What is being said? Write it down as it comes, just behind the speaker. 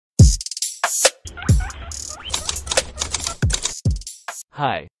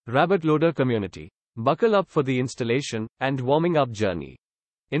Hi, RabbitLoader community. Buckle up for the installation and warming up journey.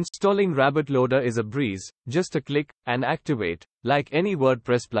 Installing RabbitLoader is a breeze, just a click and activate, like any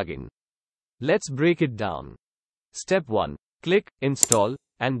WordPress plugin. Let's break it down. Step 1. Click, install,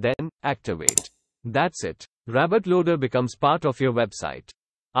 and then activate. That's it. RabbitLoader becomes part of your website.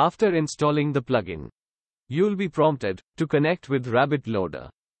 After installing the plugin, you'll be prompted to connect with RabbitLoader.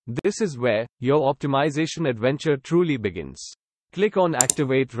 This is where your optimization adventure truly begins. Click on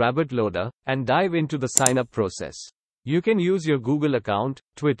Activate RabbitLoader and dive into the sign-up process. You can use your Google account,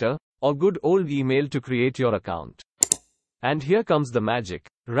 Twitter, or good old email to create your account. And here comes the magic.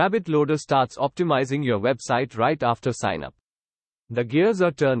 RabbitLoader starts optimizing your website right after sign-up. The gears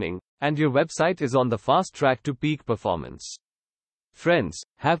are turning, and your website is on the fast track to peak performance. Friends,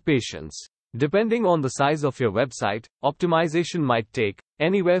 have patience. Depending on the size of your website, optimization might take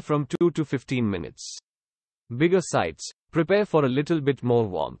anywhere from 2 to 15 minutes. Bigger sites, prepare for a little bit more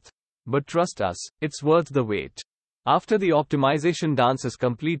warmth. But trust us, it's worth the wait. After the optimization dance is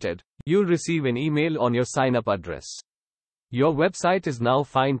completed, you'll receive an email on your sign-up address. Your website is now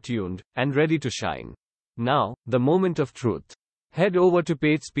fine-tuned and ready to shine. Now, the moment of truth. Head over to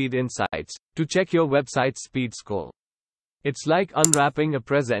Pagespeed Insights to check your website's speed score. It's like unwrapping a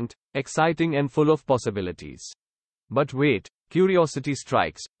present, exciting and full of possibilities. But wait, curiosity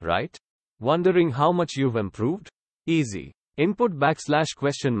strikes, right? Wondering how much you've improved? Easy. Input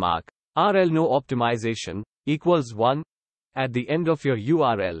 !RL no optimization equals 1 at the end of your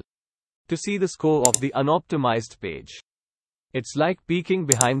URL to see the score of the unoptimized page. It's like peeking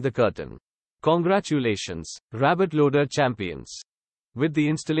behind the curtain. Congratulations, RabbitLoader champions. With the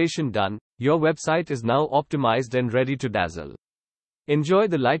installation done, your website is now optimized and ready to dazzle. Enjoy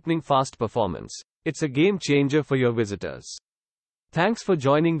the lightning-fast performance. It's a game changer for your visitors. Thanks for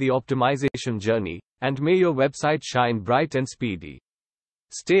joining the optimization journey, and may your website shine bright and speedy.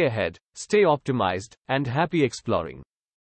 Stay ahead, stay optimized, and happy exploring.